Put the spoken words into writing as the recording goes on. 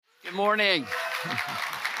Good morning.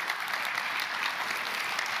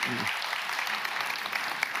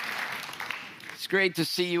 It's great to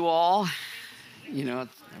see you all. You know,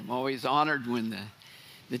 I'm always honored when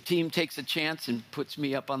the team takes a chance and puts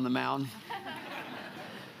me up on the mound.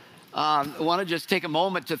 I want to just take a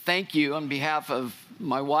moment to thank you on behalf of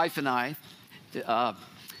my wife and I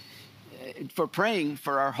for praying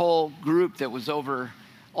for our whole group that was over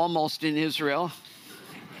almost in Israel.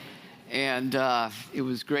 And it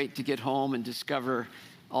was great to get home and discover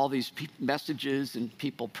all these messages and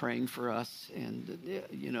people praying for us. And,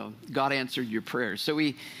 you know, God answered your prayers. So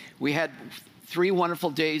we had 3 wonderful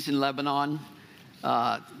days in Lebanon.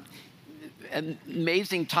 An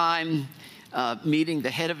amazing time meeting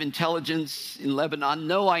the head of intelligence in Lebanon.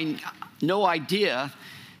 No idea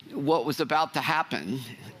what was about to happen.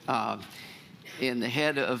 And the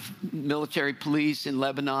head of military police in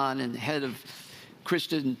Lebanon and the head of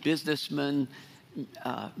Christian businessmen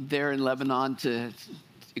there in Lebanon to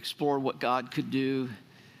explore what God could do.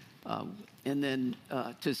 And then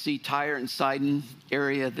to see Tyre and Sidon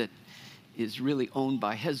area that is really owned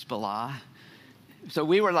by Hezbollah. So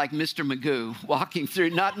we were like Mr. Magoo walking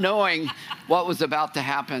through, not knowing what was about to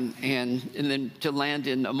happen. And then to land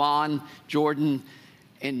in Amman, Jordan,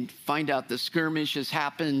 and find out the skirmish has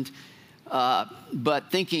happened.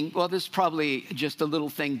 But thinking, well, this is probably just a little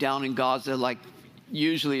thing down in Gaza like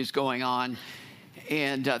usually is going on.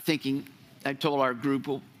 And thinking, I told our group,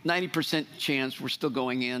 well, 90% chance we're still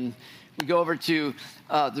going in. We go over to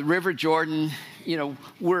the River Jordan. You know,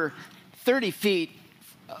 we're 30 feet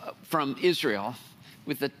from Israel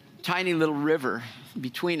with a tiny little river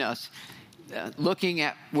between us, looking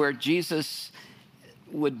at where Jesus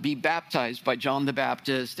would be baptized by John the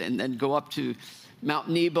Baptist and then go up to Mount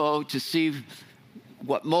Nebo to see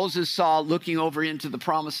what Moses saw looking over into the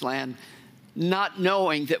promised land, not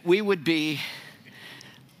knowing that we would be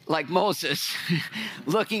like Moses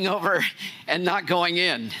looking over and not going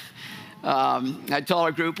in. I told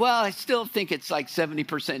our group, well, I still think it's like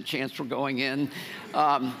 70% chance we're going in.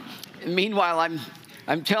 Meanwhile,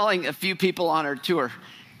 I'm telling a few people on our tour,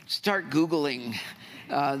 start Googling,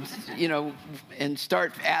 you know, and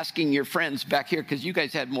start asking your friends back here, because you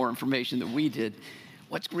guys had more information than we did.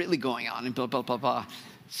 What's really going on and blah, blah, blah, blah.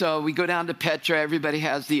 So we go down to Petra. Everybody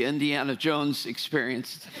has the Indiana Jones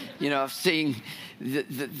experience, you know, of seeing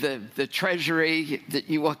the treasury that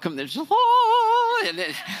you welcome. There's,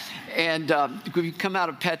 and we come out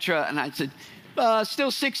of Petra, and I said, still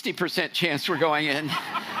 60% chance we're going in.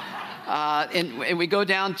 And we go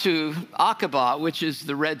down to Aqaba, which is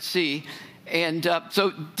the Red Sea. And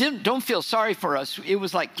so don't feel sorry for us. It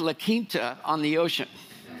was like La Quinta on the ocean.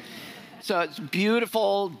 So it's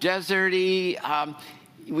beautiful, deserty.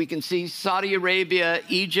 We can see Saudi Arabia,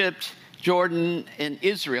 Egypt, Jordan, and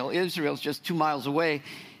Israel. Israel's just 2 miles away.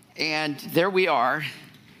 And there we are.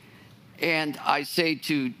 And I say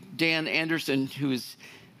to Dan Anderson, who is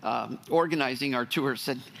organizing our tour,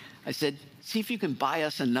 I said, see if you can buy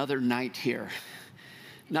us another night here.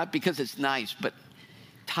 Not because it's nice, but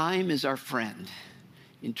time is our friend.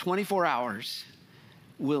 In 24 hours,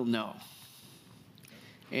 we'll know.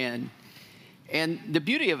 And the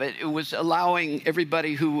beauty of it was allowing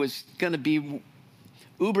everybody who was going to be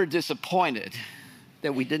uber disappointed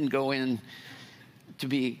that we didn't go in to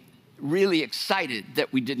be really excited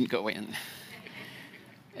that we didn't go in.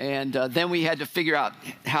 And then we had to figure out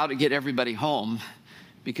how to get everybody home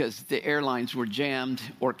because the airlines were jammed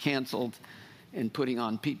or canceled and putting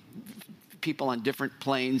on people on different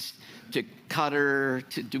planes to Qatar,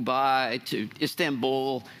 to Dubai, to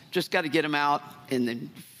Istanbul. Just got to get them out and then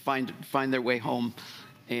find their way home.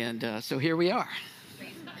 And so here we are.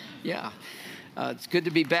 Yeah. It's good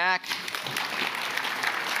to be back.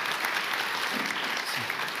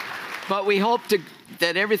 But we hope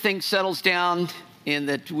that everything settles down and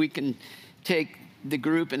that we can take the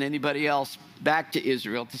group and anybody else back to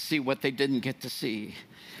Israel to see what they didn't get to see.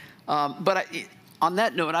 But on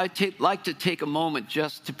that note, I'd like to take a moment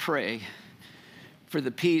just to pray for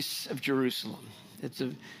the peace of Jerusalem. It's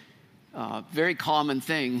a very common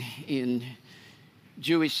thing in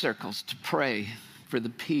Jewish circles to pray for the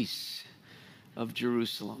peace of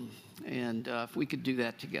Jerusalem. And if we could do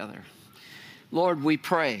that together. Lord, we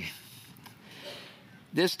pray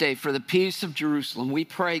this day for the peace of Jerusalem. We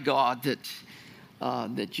pray, God,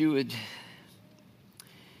 that you would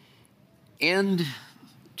end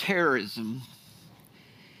terrorism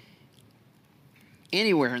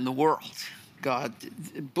anywhere in the world. God,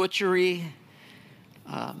 butchery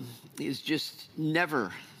is just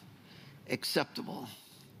never acceptable.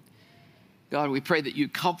 God, we pray that you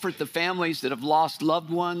comfort the families that have lost loved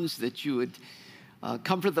ones, that you would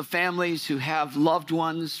Comfort the families who have loved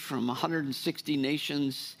ones from 160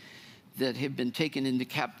 nations that have been taken into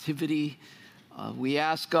captivity. We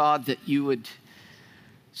ask, God, that you would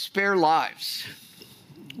spare lives.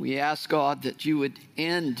 We ask, God, that you would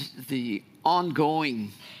end the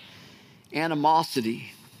ongoing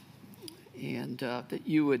animosity and that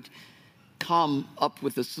you would come up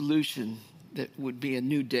with a solution that would be a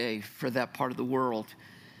new day for that part of the world.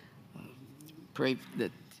 Pray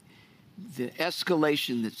that the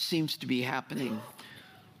escalation that seems to be happening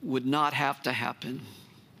would not have to happen.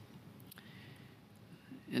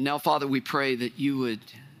 And now, Father, we pray that you would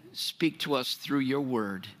speak to us through your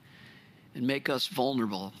word and make us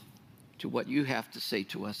vulnerable to what you have to say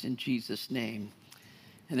to us in Jesus' name.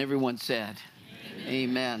 And everyone said,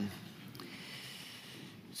 Amen.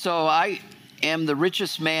 So I am the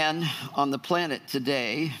richest man on the planet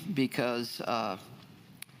today because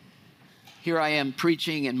here I am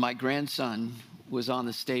preaching and my grandson was on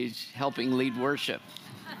the stage helping lead worship.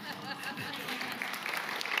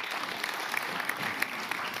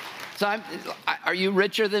 So are you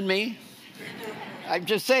richer than me? I'm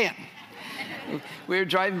just saying. We were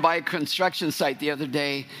driving by a construction site the other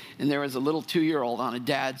day, and there was a little 2-year-old on a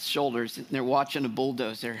dad's shoulders, and they're watching a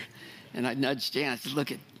bulldozer. And I nudged Dan. I said,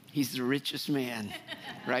 look, he's the richest man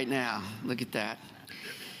right now. Look at that.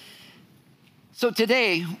 So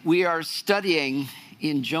today we are studying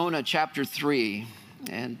in Jonah chapter 3.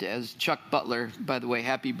 And as Chuck Butler, by the way,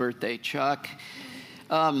 happy birthday, Chuck.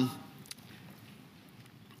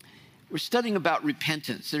 We're studying about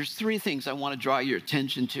repentance. There's 3 things I want to draw your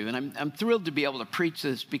attention to. And I'm thrilled to be able to preach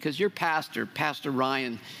this because your pastor, Pastor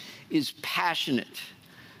Ryan, is passionate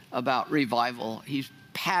about revival. He's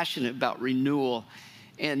passionate about renewal.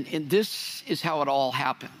 And this is how it all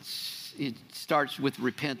happens. It starts with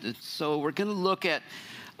repentance. So we're going to look at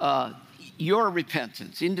your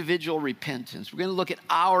repentance, individual repentance. We're going to look at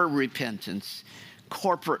our repentance,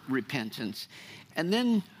 corporate repentance. And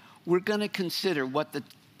then we're going to consider what the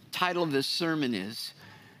title of this sermon is,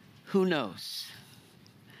 Who Knows?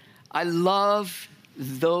 I love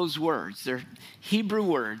those words. They're Hebrew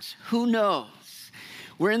words. Who knows?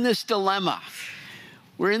 We're in this dilemma.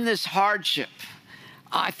 We're in this hardship.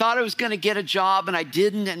 I thought I was going to get a job and I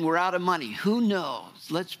didn't, and we're out of money. Who knows?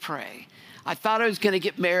 Let's pray. I thought I was going to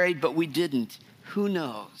get married, but we didn't. Who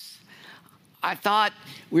knows? I thought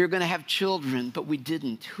we were going to have children, but we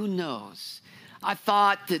didn't. Who knows? I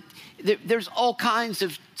thought that there's all kinds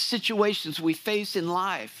of situations we face in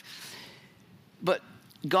life, but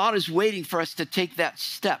God is waiting for us to take that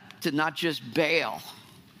step, to not just bail,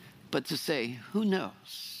 but to say, who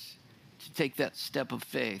knows? To take that step of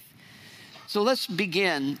faith. So let's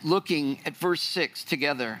begin looking at verse 6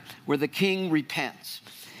 together, where the king repents.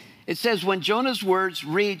 It says, when Jonah's words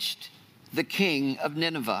reached the king of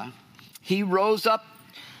Nineveh, he rose up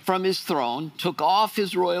from his throne, took off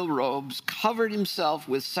his royal robes, covered himself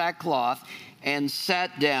with sackcloth, and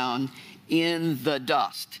sat down in the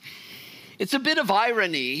dust. It's a bit of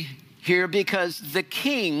irony here because the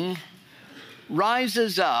king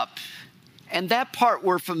rises up, and that part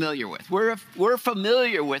we're familiar with. We're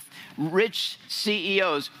familiar with rich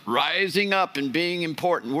CEOs rising up and being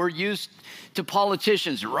important. We're used to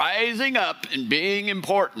politicians rising up and being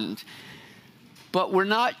important, but we're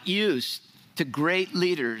not used to great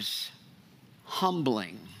leaders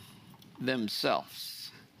humbling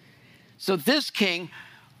themselves. So this king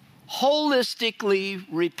holistically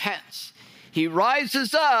repents. He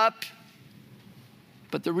rises up,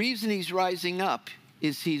 but the reason he's rising up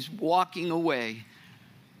is he's walking away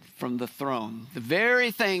from the throne. The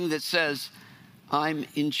very thing that says, I'm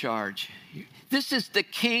in charge. This is the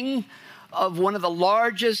king of one of the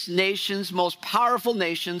largest nations, most powerful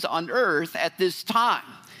nations on earth at this time.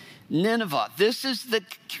 Nineveh. This is the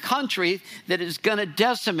country that is going to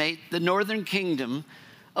decimate the northern kingdom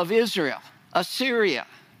of Israel, Assyria.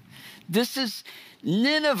 This is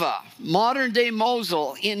Nineveh, modern day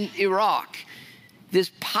Mosul in Iraq.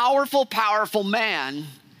 This powerful, powerful man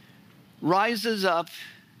rises up,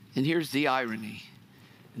 and here's the irony,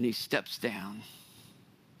 and he steps down.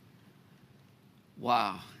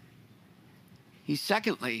 Wow. He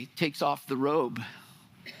secondly takes off the robe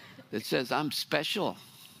that says, I'm special.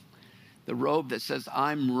 The robe that says,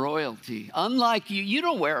 I'm royalty. Unlike you, you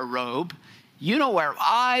don't wear a robe. You don't wear,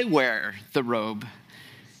 I wear the robe.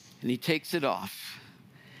 And he takes it off.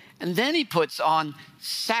 And then he puts on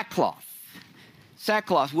sackcloth.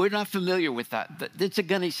 Sackcloth, we're not familiar with that. It's a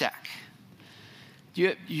gunny sack.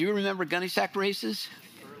 Do you remember gunny sack races?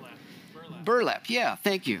 Burlap, yeah,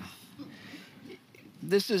 thank you.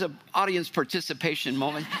 This is an audience participation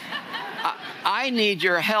moment. I need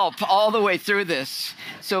your help all the way through this.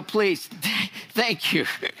 So please, Thank you.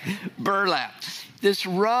 Burlap. This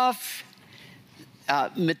rough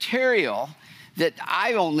material that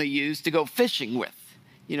I only use to go fishing with.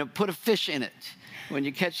 Put a fish in it when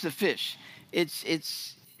you catch the fish.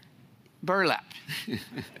 It's burlap.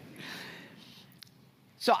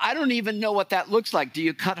 So I don't even know what that looks like. Do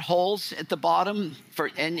you cut holes at the bottom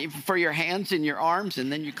for your hands and your arms,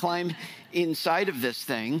 and then you climb inside of this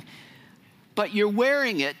thing? But you're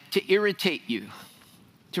wearing it to irritate you,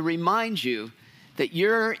 to remind you that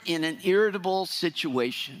you're in an irritable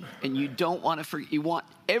situation, and you don't want to. You want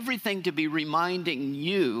everything to be reminding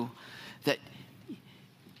you that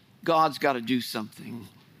God's got to do something.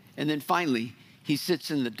 And then finally, he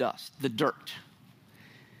sits in the dust, the dirt.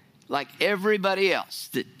 Like everybody else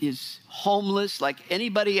that is homeless, like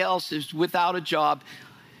anybody else is without a job,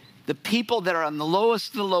 the people that are on the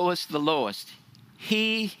lowest,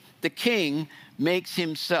 he, the king, makes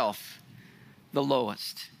himself the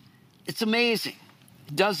lowest. It's amazing.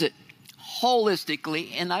 He does it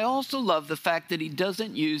holistically, and I also love the fact that he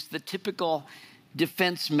doesn't use the typical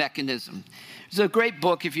defense mechanism. There's a great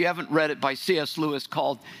book, if you haven't read it, by C.S. Lewis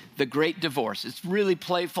called The Great Divorce. It's really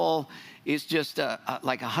playful. It's just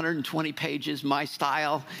like 120 pages, my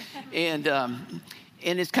style. And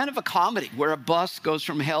it's kind of a comedy where a bus goes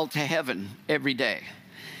from hell to heaven every day.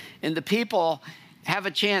 And the people have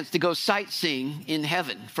a chance to go sightseeing in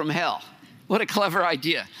heaven from hell. What a clever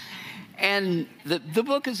idea. And the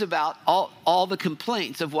book is about all the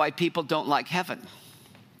complaints of why people don't like heaven.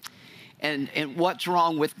 And what's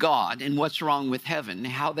wrong with God and what's wrong with heaven, and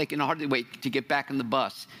how they can hardly wait to get back in the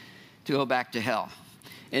bus to go back to hell.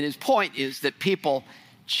 And his point is that people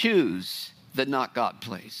choose the not God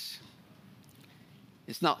place.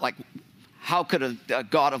 It's not like, how could a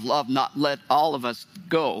God of love not let all of us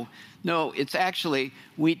go? No, it's actually,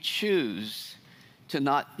 we choose to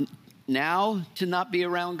not be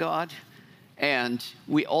around God, and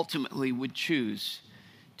we ultimately would choose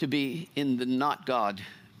to be in the not God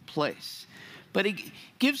place. But he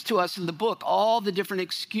gives to us in the book all the different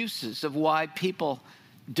excuses of why people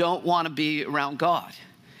don't want to be around God.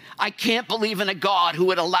 I can't believe in a God who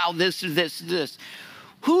would allow this or this or this.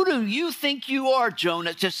 Who do you think you are,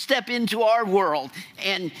 Jonah, to step into our world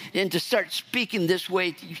and to start speaking this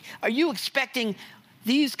way? Are you expecting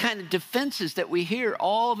these kind of defenses that we hear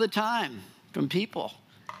all the time from people?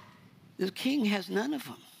 The king has none of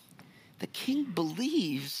them. The king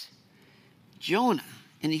believes Jonah,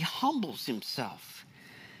 and he humbles himself.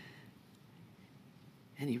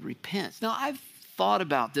 And he repents. Now, I've thought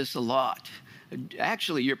about this a lot.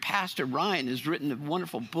 Actually, your pastor, Ryan, has written a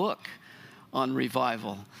wonderful book on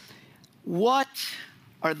revival. What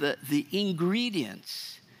are the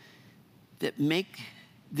ingredients that make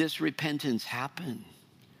this repentance happen?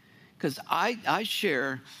 Because I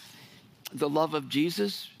share the love of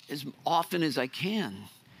Jesus as often as I can,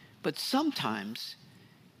 but sometimes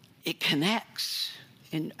it connects.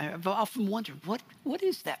 And I've often wondered, what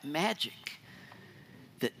is that magic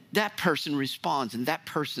that person responds and that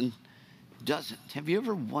person doesn't? Have you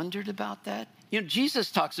ever wondered about that?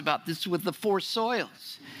 Jesus talks about this with the four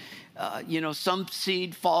soils. Some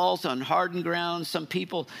seed falls on hardened ground. Some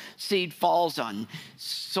seed falls on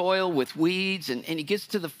soil with weeds. And he gets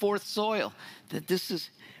to the fourth soil, that this is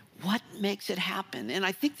what makes it happen. And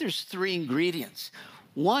I think there's three ingredients.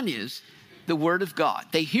 One is the Word of God.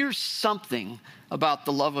 They hear something about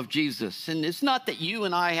the love of Jesus. And it's not that you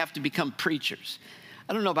and I have to become preachers.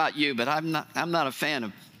 I don't know about you, but I'm not a fan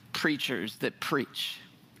of preachers that preach.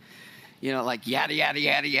 Like yada, yada,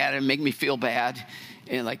 yada, yada, make me feel bad.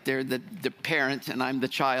 And like they're the parent and I'm the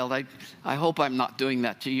child. I hope I'm not doing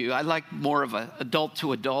that to you. I like more of an adult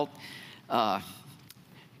to adult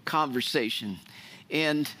conversation.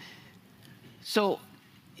 And so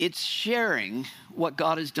it's sharing what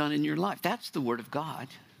God has done in your life. That's the Word of God.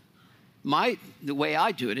 The way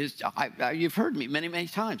I do it is, you've heard me many, many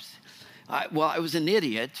times. I was an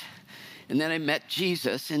idiot, and then I met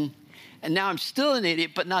Jesus, and now I'm still an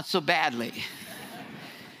idiot, but not so badly.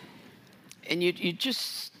 And you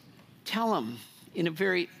just tell them in a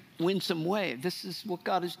very winsome way, this is what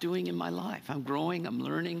God is doing in my life. I'm growing, I'm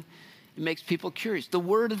learning. It makes people curious. The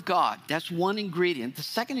Word of God, that's one ingredient. The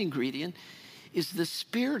second ingredient is the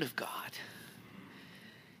Spirit of God.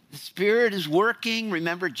 The Spirit is working.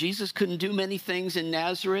 Remember, Jesus couldn't do many things in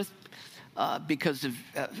Nazareth because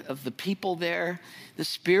of the people there. The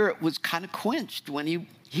Spirit was kind of quenched when he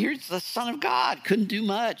hears the Son of God. Couldn't do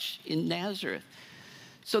much in Nazareth.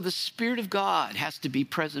 So the Spirit of God has to be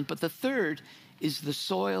present. But the third is the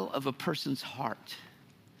soil of a person's heart.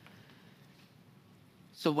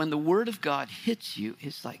 So when the Word of God hits you,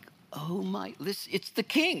 it's like, oh my, it's the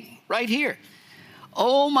King right here.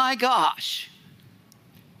 Oh my gosh,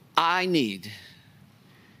 I need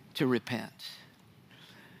to repent.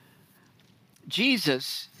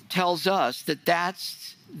 Jesus tells us that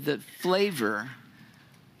that's the flavor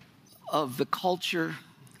of the culture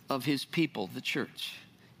of his people, the church.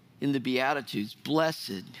 In the Beatitudes,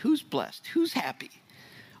 blessed, who's blessed? Who's happy?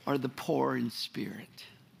 Are the poor in spirit.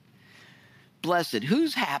 Blessed,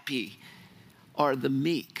 who's happy? Are the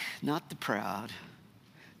meek, not the proud,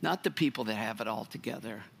 not the people that have it all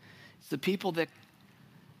together. It's the people that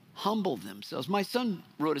humble themselves. My son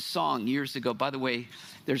wrote a song years ago. By the way,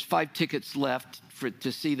 there's 5 tickets left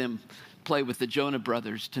to see them play with the Jonah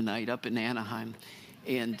brothers tonight up in Anaheim.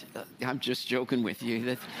 And I'm just joking with you.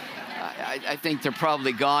 That I think they're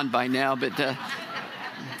probably gone by now.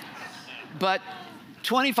 But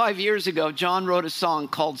 25 years ago, John wrote a song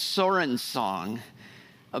called Soren's Song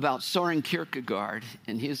about Soren Kierkegaard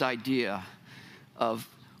and his idea of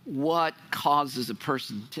what causes a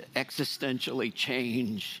person to existentially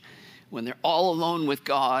change when they're all alone with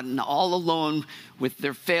God and all alone with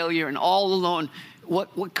their failure and all alone.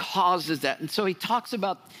 What causes that? And so he talks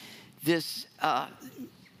about this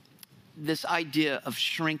idea of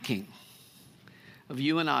shrinking, of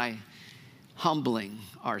you and I humbling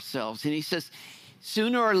ourselves. And he says,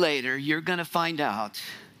 sooner or later, you're going to find out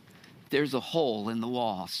there's a hole in the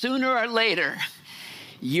wall. Sooner or later,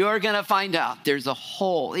 you're going to find out there's a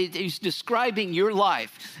hole. He's describing your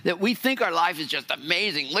life, that we think our life is just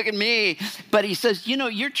amazing. Look at me. But he says,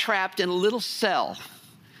 you're trapped in a little cell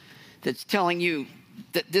that's telling you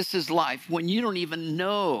that this is life when you don't even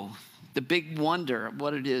know the big wonder of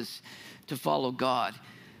what it is to follow God.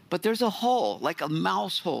 But there's a hole, like a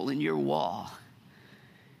mouse hole in your wall,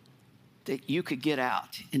 that you could get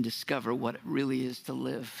out and discover what it really is to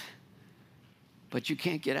live. But you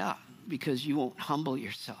can't get out because you won't humble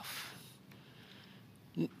yourself.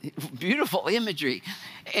 Beautiful imagery.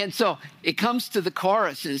 And so it comes to the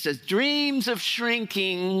chorus and it says, dreams of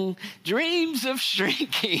shrinking, dreams of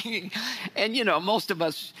shrinking. And most of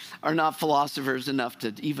us are not philosophers enough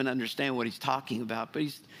to even understand what he's talking about, but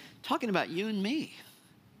he's talking about you and me.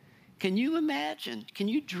 Can you imagine, can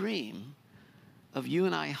you dream of you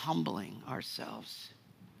and I humbling ourselves?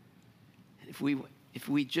 If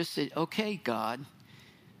we just said, okay, God,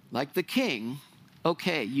 like the king,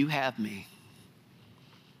 okay, you have me.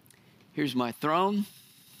 Here's my throne.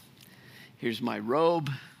 Here's my robe.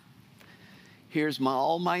 Here's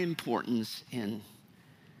all my importance, and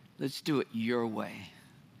let's do it your way.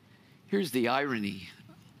 Here's the irony.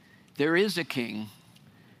 There is a king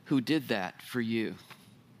who did that for you.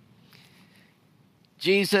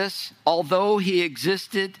 Jesus, although he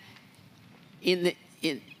existed in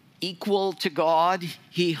equal to God,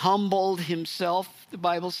 he humbled himself, the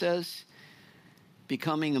Bible says,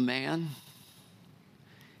 becoming a man.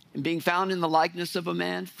 And being found in the likeness of a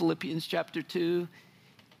man, Philippians chapter 2,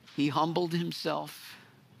 he humbled himself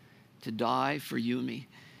to die for you and me.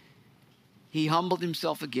 He humbled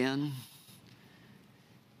himself again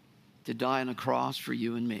to die on a cross for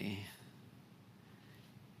you and me,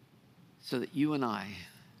 so that you and I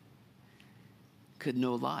could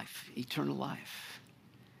know life, eternal life.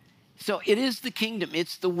 So it is the kingdom.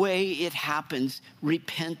 It's the way it happens,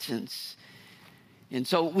 repentance. And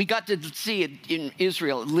so we got to see it in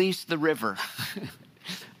Israel, at least the river,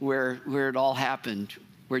 where it all happened,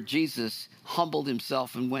 where Jesus humbled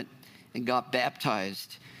himself and went and got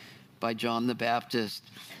baptized by John the Baptist.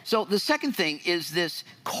 So the second thing is this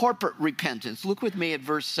corporate repentance. Look with me at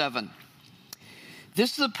verse 7.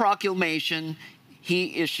 This is the proclamation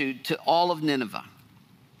he issued to all of Nineveh.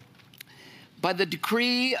 By the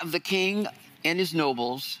decree of the king and his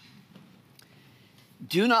nobles,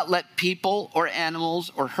 do not let people or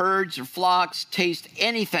animals or herds or flocks taste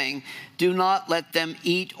anything. Do not let them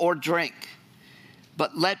eat or drink.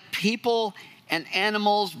 But let people and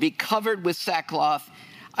animals be covered with sackcloth.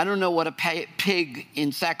 I don't know what a pig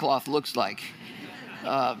in sackcloth looks like.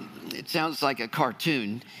 It sounds like a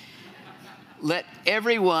cartoon. Let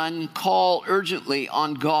everyone call urgently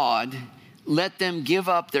on God. Let them give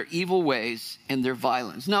up their evil ways and their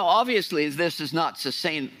violence. Now, obviously, this is not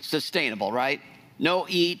sustainable, right? No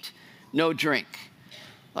eat, no drink.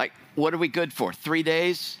 Like, what are we good for? 3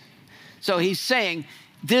 days? So he's saying,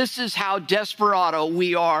 this is how desperado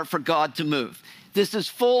we are for God to move. This is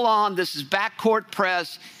full on. This is backcourt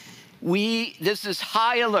press. This is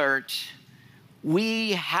high alert.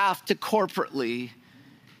 We have to corporately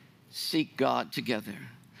seek God together.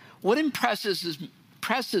 What impresses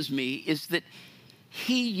me is that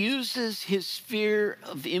he uses his sphere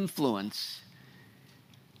of influence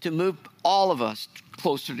to move all of us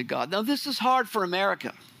closer to God. Now, this is hard for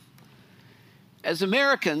America. As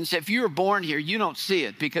Americans, if you were born here, you don't see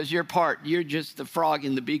it because you're just the frog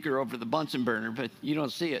in the beaker over the Bunsen burner, but you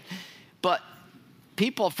don't see it. But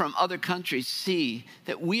people from other countries see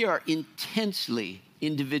that we are intensely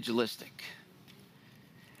individualistic.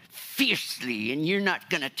 Fiercely, and you're not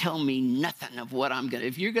going to tell me nothing of what I'm going to.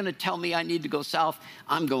 If you're going to tell me I need to go south,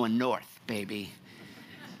 I'm going north, baby.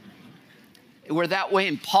 We're that way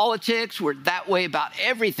in politics. We're that way about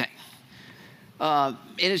everything. And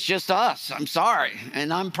it's just us. I'm sorry.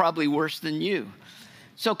 And I'm probably worse than you.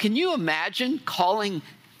 So can you imagine calling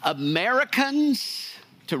Americans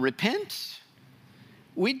to repent?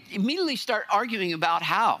 We immediately start arguing about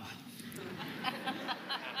how.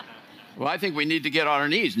 Well, I think we need to get on our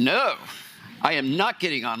knees. No, I am not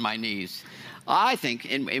getting on my knees. I think,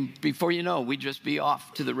 and before you know, we'd just be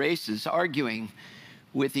off to the races arguing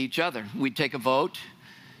with each other. We'd take a vote.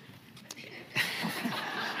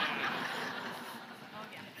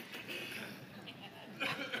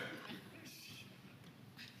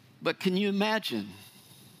 But can you imagine?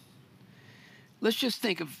 Let's just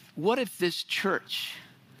think of what if this church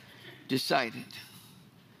decided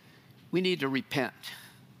we need to repent.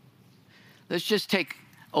 Let's just take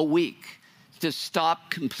a week to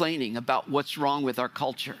stop complaining about what's wrong with our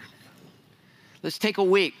culture. Let's take a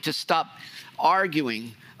week to stop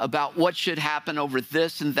arguing about what should happen over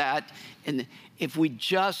this and that. And if we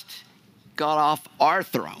just got off our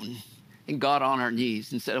throne and got on our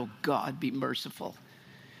knees and said, oh, God, be merciful.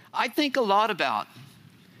 I think a lot about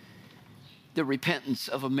the repentance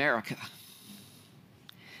of America.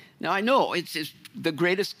 Now, I know it's the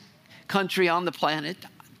greatest country on the planet.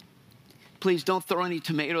 Please don't throw any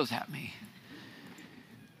tomatoes at me.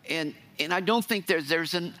 And I don't think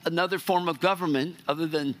there's another form of government other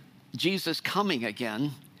than Jesus coming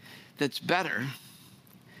again that's better.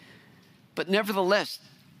 But nevertheless,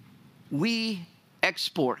 we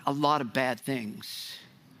export a lot of bad things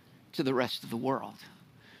to the rest of the world.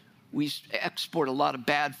 We export a lot of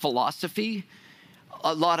bad philosophy,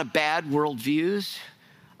 a lot of bad worldviews,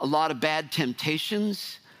 a lot of bad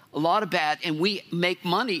temptations, a lot of bad, and we make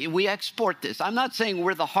money and we export this. I'm not saying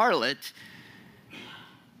we're the harlot,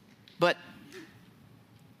 but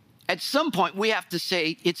at some point we have to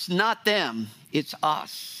say it's not them, it's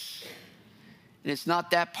us. And it's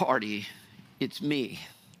not that party, it's me.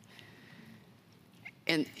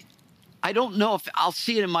 And I don't know if I'll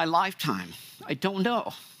see it in my lifetime. I don't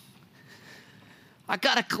know. I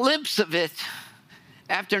got a glimpse of it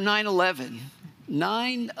after 9/11.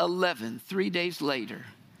 9/11, 3 days later,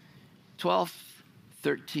 12th,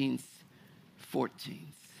 13th, 14th.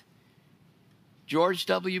 George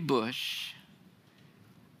W. Bush,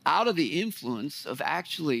 out of the influence of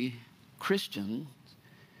actually Christians,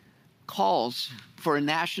 calls for a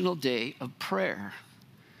national day of prayer.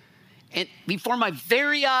 And before my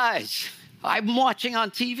very eyes, I'm watching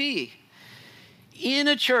on TV, in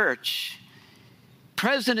a church,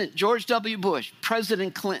 President George W. Bush,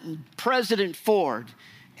 President Clinton, President Ford,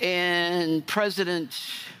 and President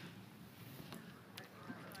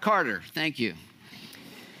Carter, thank you,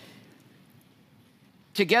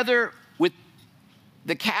 together with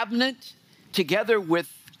the cabinet, together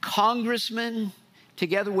with congressmen,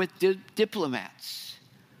 together with diplomats,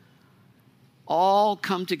 all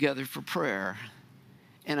come together for prayer.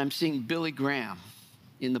 And I'm seeing Billy Graham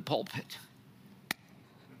in the pulpit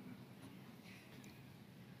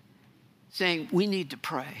saying, we need to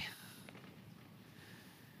pray.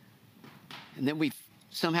 And then we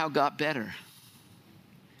somehow got better.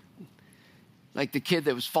 Like the kid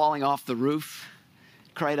that was falling off the roof,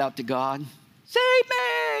 cried out to God, save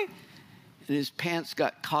me! And his pants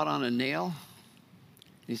got caught on a nail.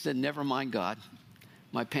 He said, never mind, God.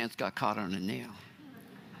 My pants got caught on a nail.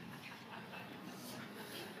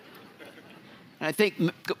 And I think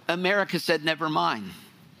America said, never mind.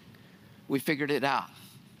 We figured it out.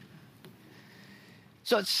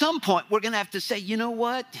 So at some point, we're going to have to say, you know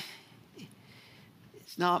what?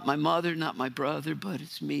 It's not my mother, not my brother, but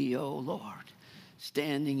it's me, oh Lord,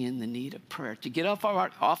 standing in the need of prayer. To get off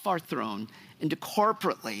our throne and to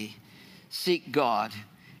corporately seek God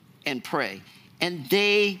and pray. And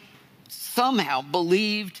they somehow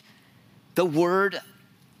believed the word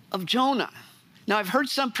of Jonah. Now, I've heard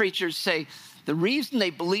some preachers say the reason they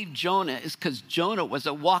believed Jonah is because Jonah was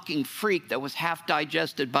a walking freak that was half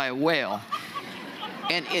digested by a whale.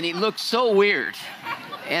 And he looked so weird.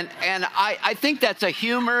 And I think that's a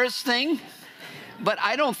humorous thing, but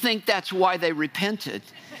I don't think that's why they repented.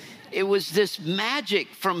 It was this magic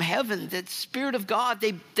from heaven, that Spirit of God.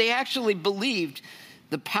 They actually believed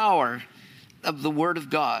the power of the Word of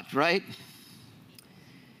God, right?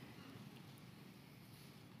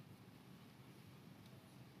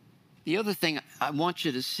 the other thing I want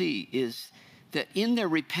you to see is that in their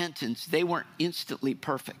repentance, they weren't instantly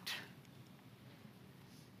perfect.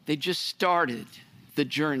 They just started the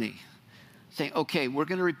journey saying, okay, we're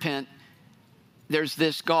going to repent. There's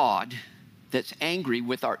this God that's angry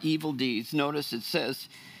with our evil deeds. Notice it says,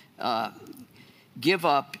 give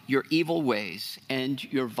up your evil ways and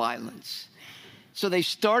your violence. So they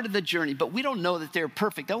started the journey, but we don't know that they're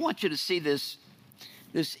perfect. I want you to see this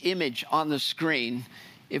image on the screen.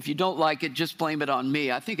 If you don't like it, just blame it on me.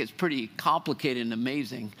 I think it's pretty complicated and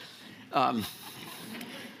amazing.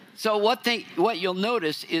 So what you'll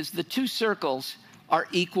notice is the two circles are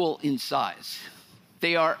equal in size.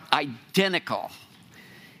 They are identical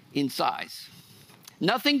in size.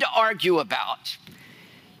 Nothing to argue about.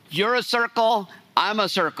 You're a circle, I'm a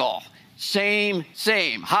circle. Same,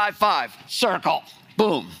 high five, circle,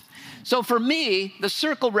 boom. So for me, the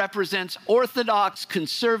circle represents Orthodox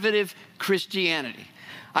conservative Christianity.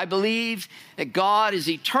 I believe that God is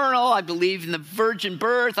eternal. I believe in the virgin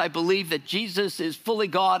birth. I believe that Jesus is fully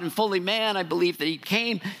God and fully man. I believe that he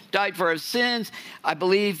came, died for our sins. I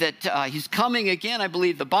believe that he's coming again. I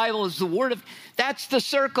believe the Bible is the word of, that's the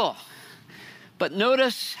circle. But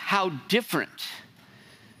notice how different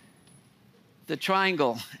the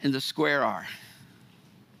triangle and the square are.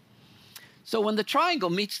 So when the triangle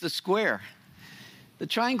meets the square, the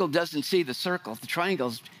triangle doesn't see the circle. The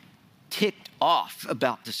triangle's ticked off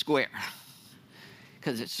about the square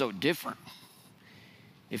because it's so different.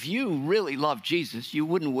 If you really love Jesus, you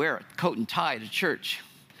wouldn't wear a coat and tie to church.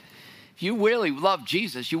 If you really love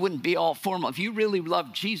Jesus, you wouldn't be all formal. If you really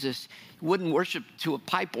love Jesus, you wouldn't worship to a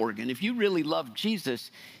pipe organ. If you really love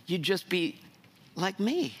Jesus, you'd just be like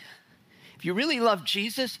me. If you really love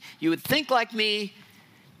Jesus, you would think like me,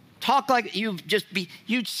 talk like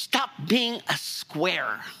you'd stop being a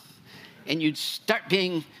square and you'd start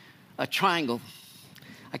being a triangle.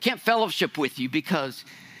 I can't fellowship with you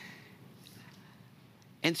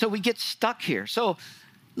and so we get stuck here. So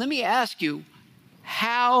let me ask you,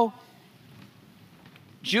 how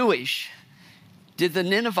Jewish did the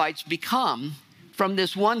Ninevites become from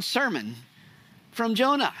this one sermon from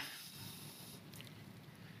Jonah?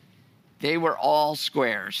 They were all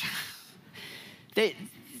squares.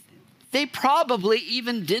 They probably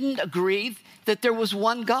even didn't agree that there was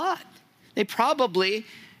one God. They probably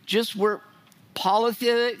just were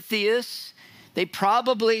polytheists. They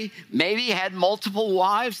probably maybe had multiple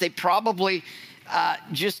wives. They probably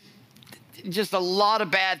just a lot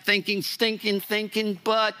of bad thinking, stinking thinking,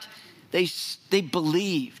 but they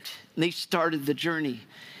believed and they started the journey.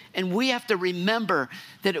 And we have to remember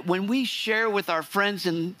that when we share with our friends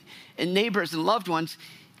and neighbors and loved ones,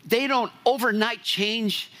 they don't overnight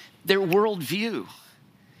change their worldview.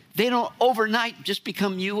 They don't overnight just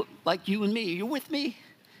become you, like you and me. Are you with me?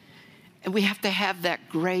 And we have to have that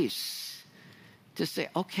grace to say,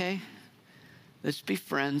 okay, let's be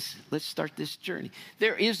friends. Let's start this journey.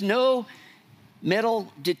 There is no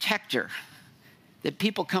metal detector that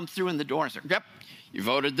people come through in the door and say, yep, you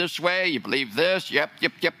voted this way, you believe this, yep.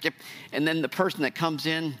 And then the person that comes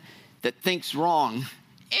in that thinks wrong,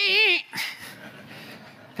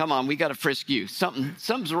 come on, we got to frisk you.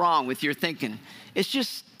 Something's wrong with your thinking. It's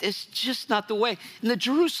just not the way. And the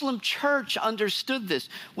Jerusalem church understood this.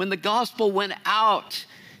 When the gospel went out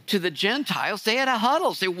to the Gentiles, they had a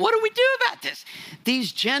huddle. Say, what do we do about this?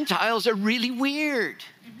 These Gentiles are really weird.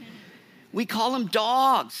 We call them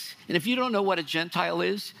dogs. And if you don't know what a Gentile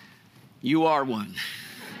is, you are one.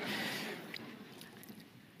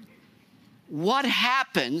 What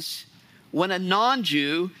happens when a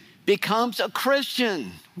non-Jew becomes a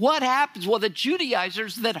Christian? What happens? Well, the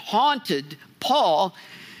Judaizers that haunted Paul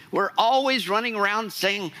were always running around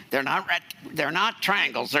saying, they're not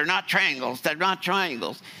triangles, they're not triangles, they're not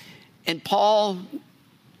triangles. And Paul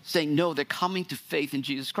saying, no, they're coming to faith in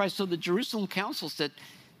Jesus Christ. So the Jerusalem Council said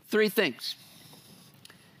 3 things.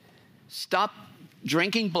 Stop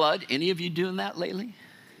drinking blood. Any of you doing that lately?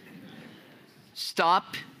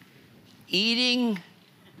 Stop eating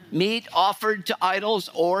meat offered to idols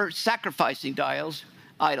or sacrificing to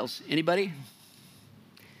idols. Anybody?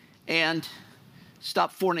 And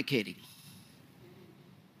stop fornicating.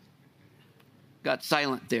 Got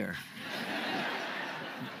silent there.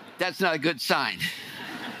 That's not a good sign.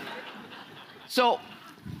 So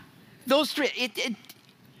those 3,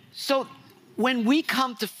 so when we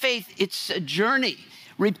come to faith, it's a journey.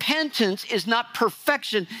 Repentance is not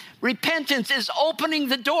perfection. Repentance is opening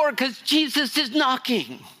the door because Jesus is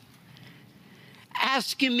knocking.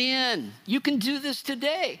 Ask him in. You can do this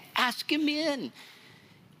today. Ask him in.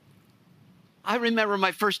 I remember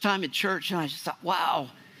my first time at church, and I just thought, wow,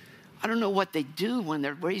 I don't know what they do when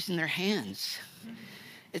they're raising their hands.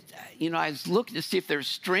 I was looking to see if there's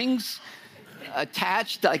strings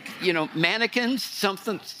attached, like, mannequins,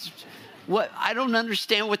 something. What? I don't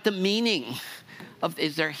understand what the meaning of,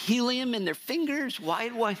 is there helium in their fingers?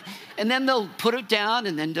 Why? And then they'll put it down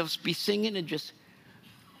and then they'll be singing and just,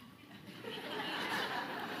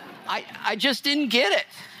 I just didn't get it.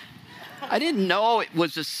 I didn't know it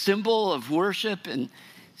was a symbol of worship and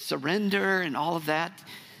surrender and all of that.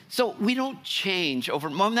 So we don't change over.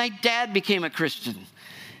 My dad became a Christian.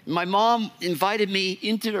 My mom invited me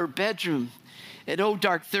into her bedroom at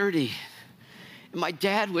dark 30. And my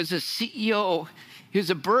dad was a CEO. He was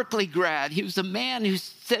a Berkeley grad. He was the man who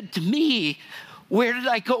said to me, where did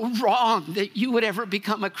I go wrong that you would ever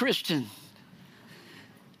become a Christian?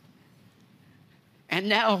 And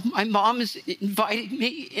now my mom is inviting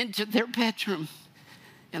me into their bedroom.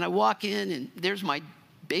 And I walk in, and there's my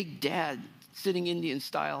big dad sitting Indian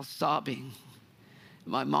style, sobbing.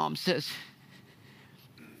 My mom says,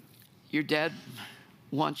 your dad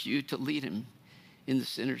wants you to lead him in the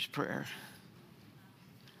sinner's prayer.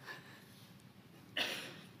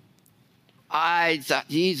 I thought,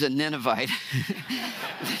 he's a Ninevite.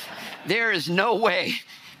 There is no way.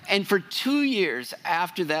 And for 2 years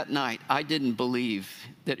after that night, I didn't believe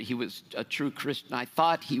that he was a true Christian. I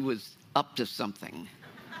thought he was up to something.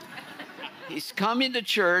 He's coming to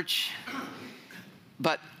church,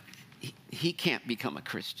 but he can't become a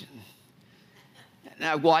Christian. And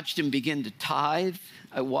I watched him begin to tithe.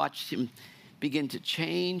 I watched him begin to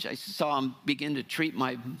change. I saw him begin to treat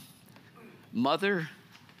my mother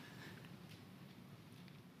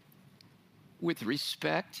with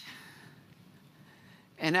respect.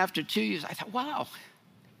 And after 2 years, I thought, wow,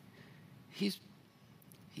 he's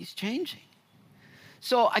changing.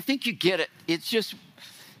 So I think you get it. It's just,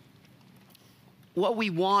 what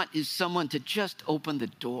we want is someone to just open the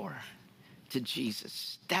door to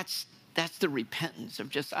Jesus. That's the repentance of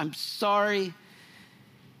just, I'm sorry,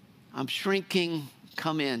 I'm shrinking,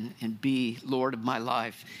 come in and be Lord of my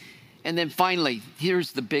life. And then finally,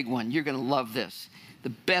 here's the big one. You're going to love this. The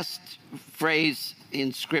best phrase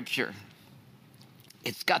in Scripture.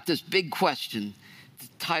 It's got this big question, the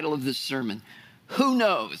title of this sermon. Who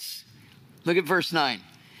knows? Look at verse 9.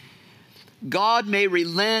 God may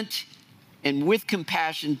relent and with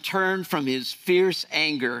compassion turn from his fierce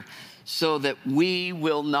anger so that we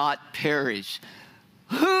will not perish.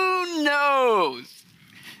 Who knows?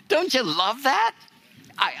 Don't you love that?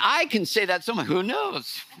 I can say that to someone. Who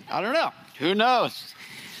knows? I don't know. Who knows?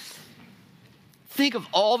 Think of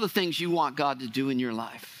all the things you want God to do in your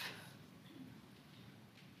life,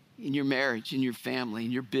 in your marriage, in your family,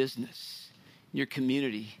 in your business, in your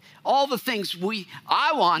community. All the things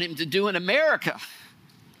I want him to do in America.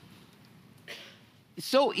 It's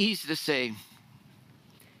so easy to say,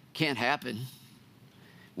 can't happen,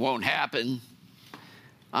 won't happen.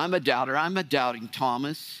 I'm a doubter. I'm a doubting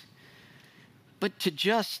Thomas. But to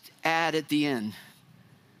just add at the end,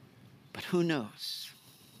 but who knows?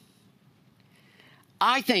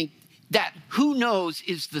 I think that who knows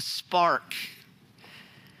is the spark.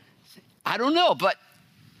 I don't know, but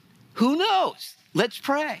who knows? Let's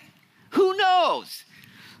pray. Who knows?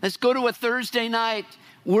 Let's go to a Thursday night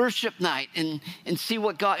worship night and see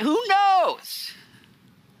what God, who knows?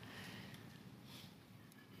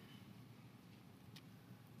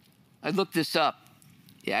 I looked this up.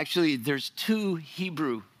 Actually, there's 2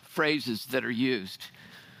 Hebrew phrases that are used.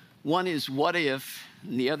 One is what if,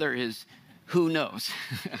 and the other is who knows.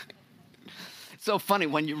 It's so funny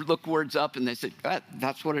when you look words up and they say,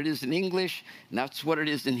 that's what it is in English, and that's what it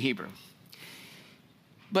is in Hebrew.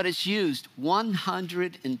 But it's used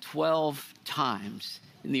 112 times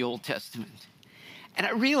in the Old Testament. And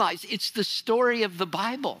I realize it's the story of the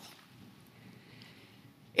Bible.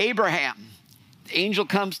 Abraham, the angel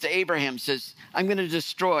comes to Abraham, says, I'm going to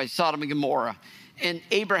destroy Sodom and Gomorrah. And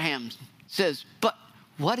Abraham says, but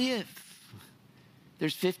what if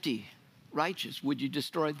there's 50 righteous? Would you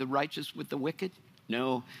destroy the righteous with the wicked?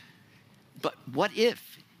 No. But what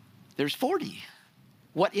if there's 40?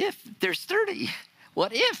 What if there's 30?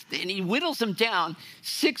 What if? And he whittles them down,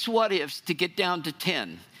 6 what ifs to get down to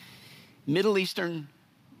 10. Middle Eastern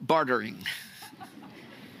bartering.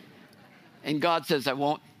 And God says, I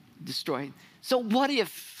won't destroy. So what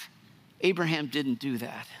if Abraham didn't do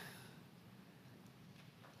that?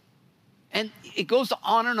 And it goes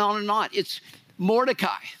on and on and on. It's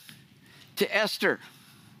Mordecai to Esther.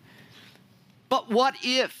 But what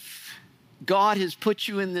if God has put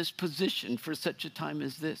you in this position for such a time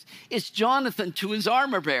as this? It's Jonathan to his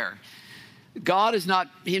armor bearer. God is not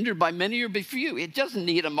hindered by many or by few. It doesn't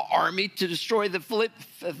need an army to destroy the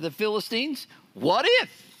Philistines. What if?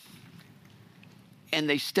 and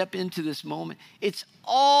they step into this moment. It's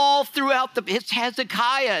all throughout it's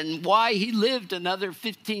Hezekiah and why he lived another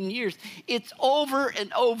 15 years. It's over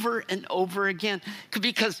and over and over again,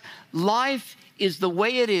 because life is the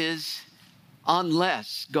way it is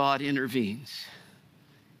unless God intervenes.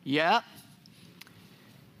 Yeah,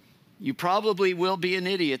 you probably will be an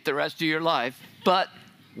idiot the rest of your life, but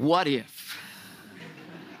what if?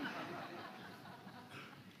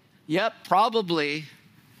 Yep, probably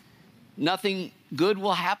nothing good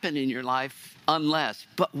will happen in your life unless,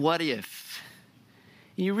 but what if?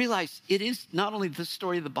 And you realize it is not only the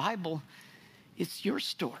story of the Bible, it's your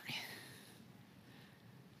story.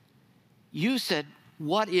 You said,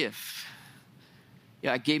 what if?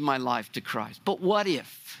 Yeah, I gave my life to Christ. But what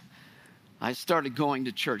if I started going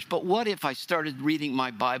to church? But what if I started reading my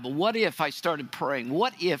Bible? What if I started praying?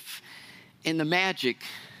 What if? And the magic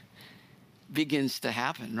begins to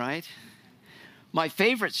happen, right? My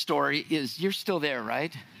favorite story is, you're still there,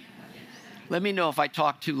 right? Let me know if I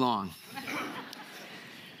talk too long.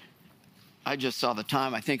 I just saw the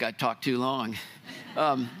time. I think I talked too long.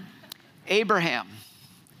 Abraham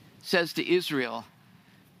says to Israel,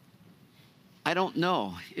 I don't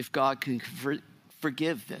know if God can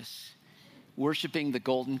forgive this. Worshiping the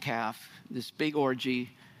golden calf, this big orgy,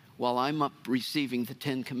 while I'm up receiving the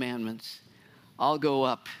 10 Commandments. I'll go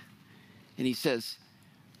up. And he says,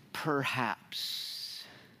 perhaps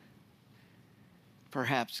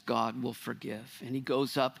God will forgive. And he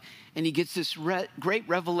goes up and he gets this great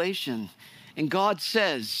revelation. And God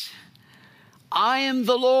says, I am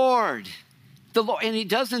the Lord. The Lord. And he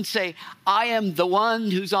doesn't say, I am the one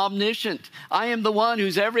who's omniscient. I am the one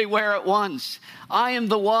who's everywhere at once. I am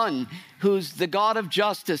the one who's the God of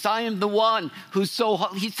justice. I am the one who's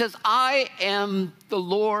he says, I am the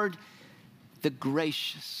Lord, the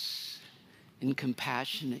gracious and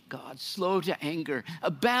compassionate God, slow to anger,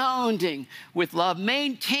 abounding with love,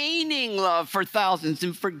 maintaining love for thousands,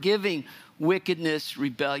 and forgiving wickedness,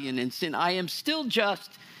 rebellion, and sin. I am still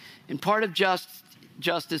just, and part of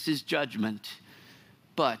justice is judgment.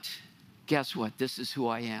 But guess what? This is who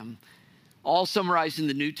I am. All summarized in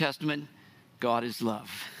the New Testament, God is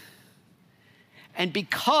love. And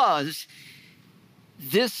because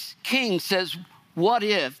this king says, what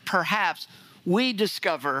if, perhaps, we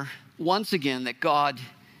discover once again that God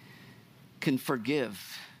can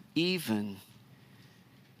forgive even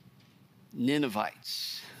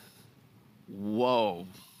Ninevites. Whoa.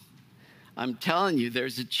 I'm telling you,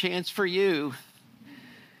 there's a chance for you.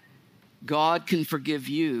 God can forgive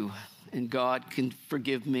you, and God can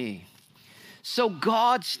forgive me. So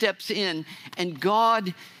God steps in, and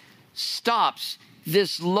God stops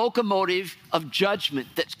this locomotive of judgment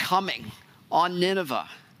that's coming on Nineveh.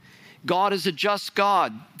 God is a just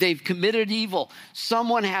God. They've committed evil.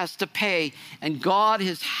 Someone has to pay, and God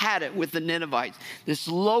has had it with the Ninevites. This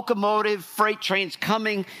locomotive freight train's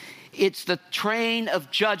coming. It's the train of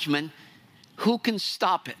judgment. Who can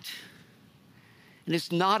stop it? And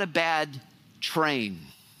it's not a bad train.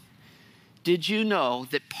 Did you know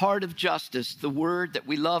that part of justice, the word that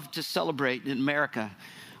we love to celebrate in America,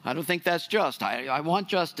 I don't think that's just. I want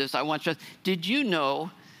justice. I want justice. Did you know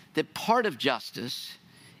that part of justice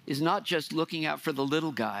is not just looking out for the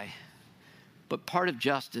little guy, but part of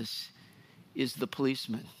justice is the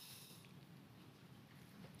policeman?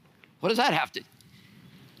 What does that have to?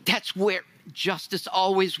 That's where justice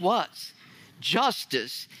always was.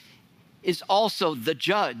 Justice is also the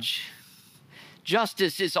judge.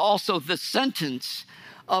 Justice is also the sentence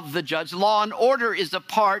of the judge. Law and order is a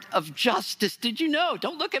part of justice. Did you know?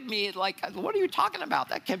 Don't look at me like, what are you talking about?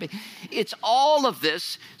 That can't be. It's all of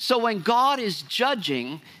this. So when God is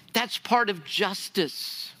judging, that's part of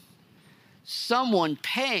justice. Someone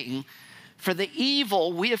paying for the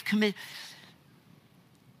evil we have committed.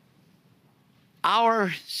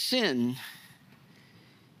 Our sin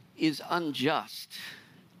is unjust,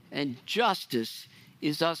 and justice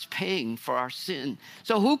is us paying for our sin.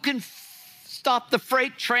 So who can stop the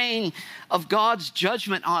freight train of God's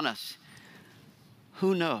judgment on us?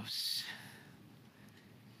 Who knows?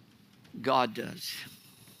 God does.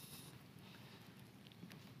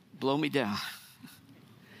 Blow me down.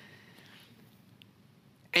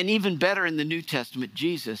 And even better, in the New Testament,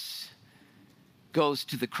 Jesus goes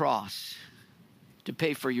to the cross to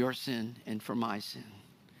pay for your sin and for my sin.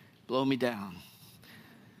 Blow me down.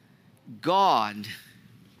 God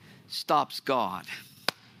stops God.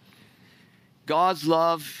 God's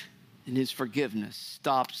love and his forgiveness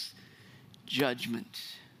stops judgment.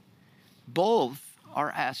 Both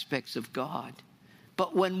are aspects of God.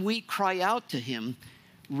 But when we cry out to him,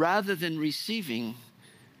 rather than receiving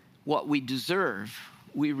what we deserve,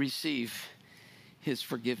 we receive his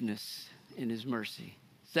forgiveness. in his mercy.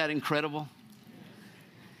 Is that incredible?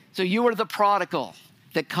 So you are the prodigal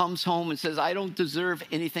that comes home and says, I don't deserve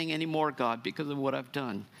anything anymore, God, because of what I've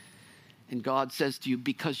done. And God says to you,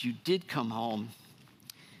 because you did come home,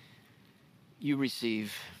 you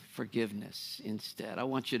receive forgiveness instead. I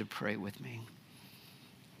want you to pray with me.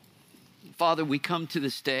 Father, we come to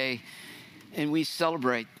this day and we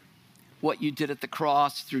celebrate what you did at the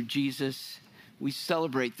cross through Jesus. We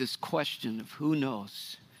celebrate this question of who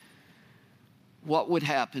knows what would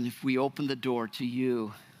happen if we opened the door to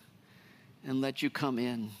you and let you come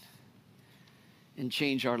in and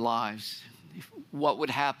change our lives. What would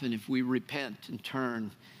happen if we repent and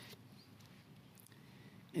turn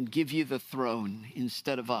and give you the throne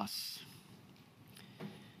instead of us?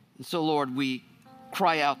 And so, Lord, we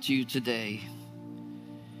cry out to you today.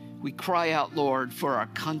 We cry out, Lord, for our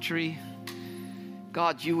country.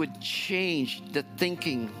 God, you would change the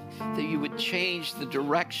thinking, that you would change the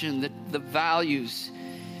direction, the values,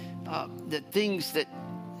 the things that,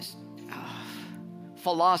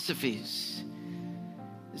 philosophies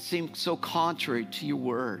that seem so contrary to your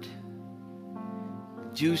word.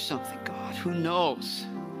 Do something, God. Who knows?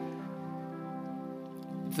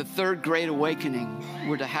 If the third great awakening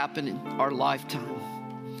were to happen in our lifetime,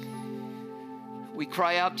 we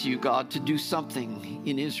cry out to you, God, to do something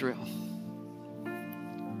in Israel.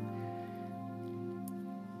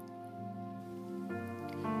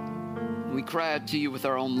 We cry out to you with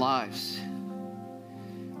our own lives.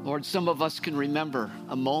 Lord, some of us can remember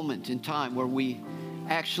a moment in time where we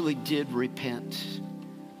actually did repent.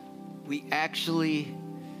 We actually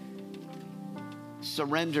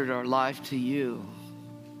surrendered our life to you.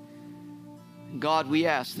 God, we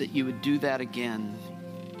ask that you would do that again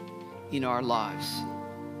in our lives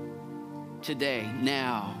today,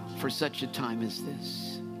 now, for such a time as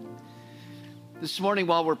this. This morning,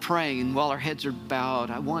 while we're praying and while our heads are bowed,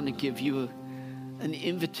 I want to give you an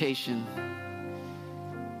invitation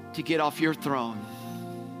to get off your throne,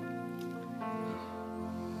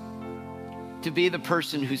 to be the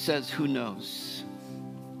person who says, who knows,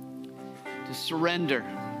 to surrender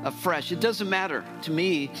afresh. It doesn't matter to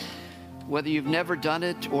me whether you've never done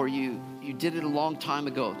it or you did it a long time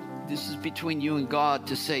ago. This is between you and God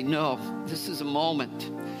to say, no, this is a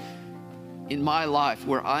moment in my life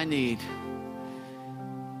where I need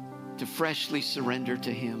to freshly surrender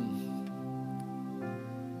to him.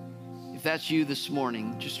 If that's you this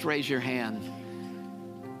morning, just raise your hand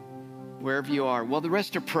wherever you are. While the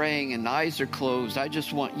rest are praying and eyes are closed, I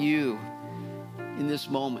just want you in this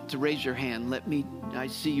moment to raise your hand. I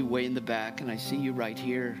see you way in the back and I see you right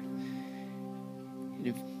here. And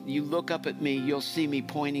if you look up at me, you'll see me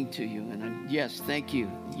pointing to you. And yes, thank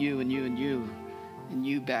you. You and you and you. And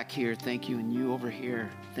you back here, thank you. And you over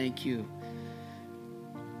here, thank you.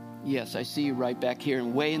 Yes, I see you right back here.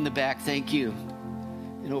 And way in the back, thank you.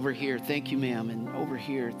 And over here, thank you, ma'am. And over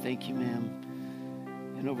here, thank you, ma'am.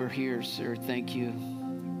 And over here, sir, thank you.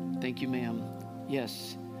 Thank you, ma'am.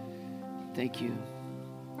 Yes, thank you.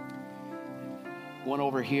 One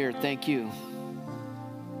over here, thank you.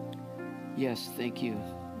 Yes, thank you.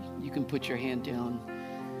 You can put your hand down.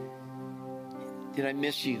 Did I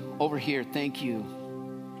miss you? Over here, thank you.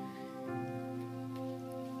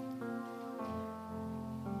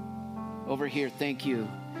 Over here, thank you.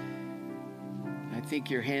 I think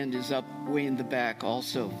your hand is up way in the back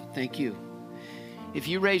also. Thank you. If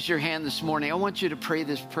you raised your hand this morning, I want you to pray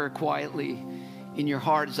this prayer quietly in your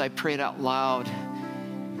heart as I pray it out loud.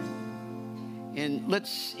 And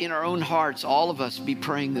let's, in our own hearts, all of us be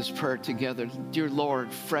praying this prayer together. Dear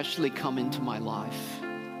Lord, freshly come into my life.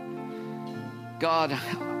 God,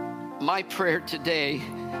 my prayer today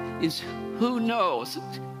is, who knows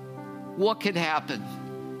what could happen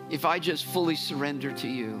if I just fully surrender to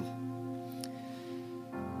you.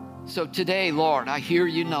 So today, Lord, I hear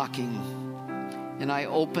you knocking and I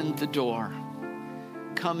open the door.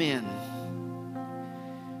 Come in.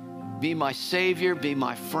 Be my Savior, be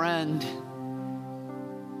my friend.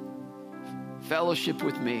 Fellowship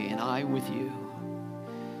with me and I with you.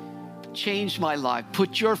 Change my life.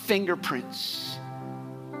 Put your fingerprints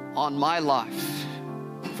on my life.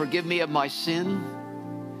 Forgive me of my sin.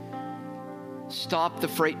 Stop the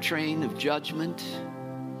freight train of judgment.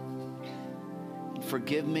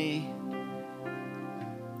 Forgive me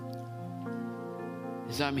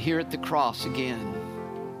as I'm here at the cross again.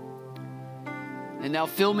 And now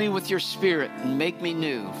fill me with your Spirit and make me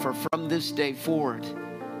new. For from this day forward,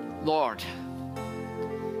 Lord,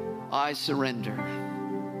 I surrender.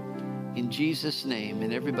 In Jesus' name.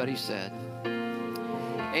 And everybody said,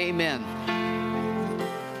 amen.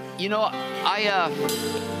 You know, I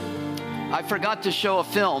forgot to show a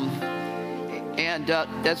film. And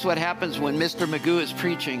that's what happens when Mr. Magoo is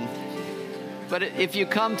preaching. But if you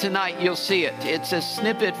come tonight, you'll see it. It's a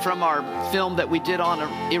snippet from our film that we did on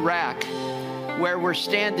Iraq, where we're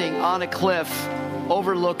standing on a cliff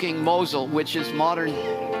overlooking Mosul, which is the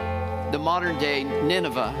modern day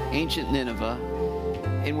Nineveh, ancient Nineveh.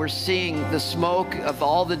 And we're seeing the smoke of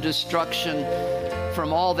all the destruction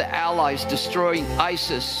from all the allies destroying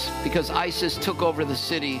ISIS, because ISIS took over the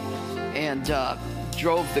city and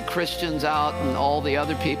drove the Christians out and all the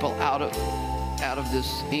other people out of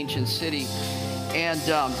this ancient city. And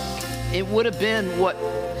it would have been what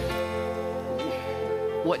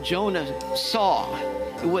Jonah saw.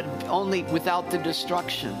 It would only without the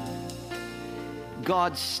destruction.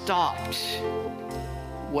 God stopped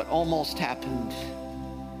what almost happened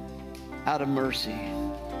out of mercy.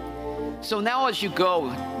 So now as you go,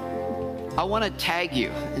 I want to tag you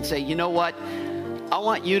and say, you know what? I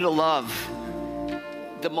want you to love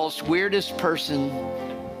the most weirdest person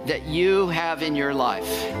that you have in your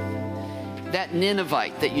life. That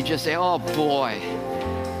Ninevite that you just say, oh boy,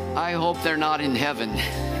 I hope they're not in heaven.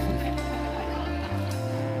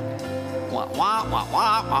 Wah, wah, wah,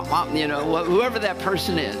 wah, wah, wah, you know, whoever that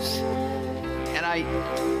person is. And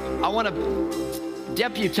I want to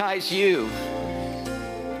deputize you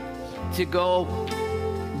to go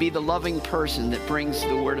be the loving person that brings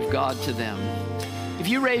the Word of God to them. If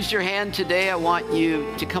you raised your hand today, I want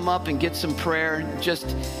you to come up and get some prayer.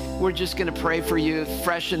 We're just going to pray for you,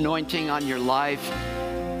 fresh anointing on your life,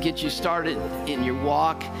 get you started in your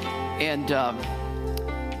walk, and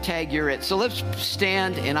tag you're it. So let's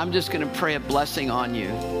stand, and I'm just going to pray a blessing on you.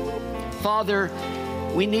 Father,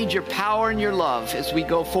 we need your power and your love as we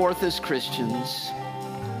go forth as Christians.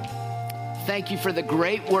 Thank you for the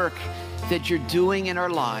great work that you're doing in our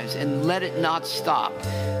lives, and let it not stop.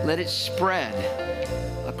 Let it spread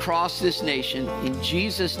across this nation in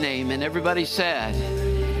Jesus' name. And everybody said,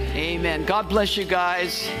 amen. God bless you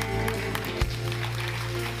guys.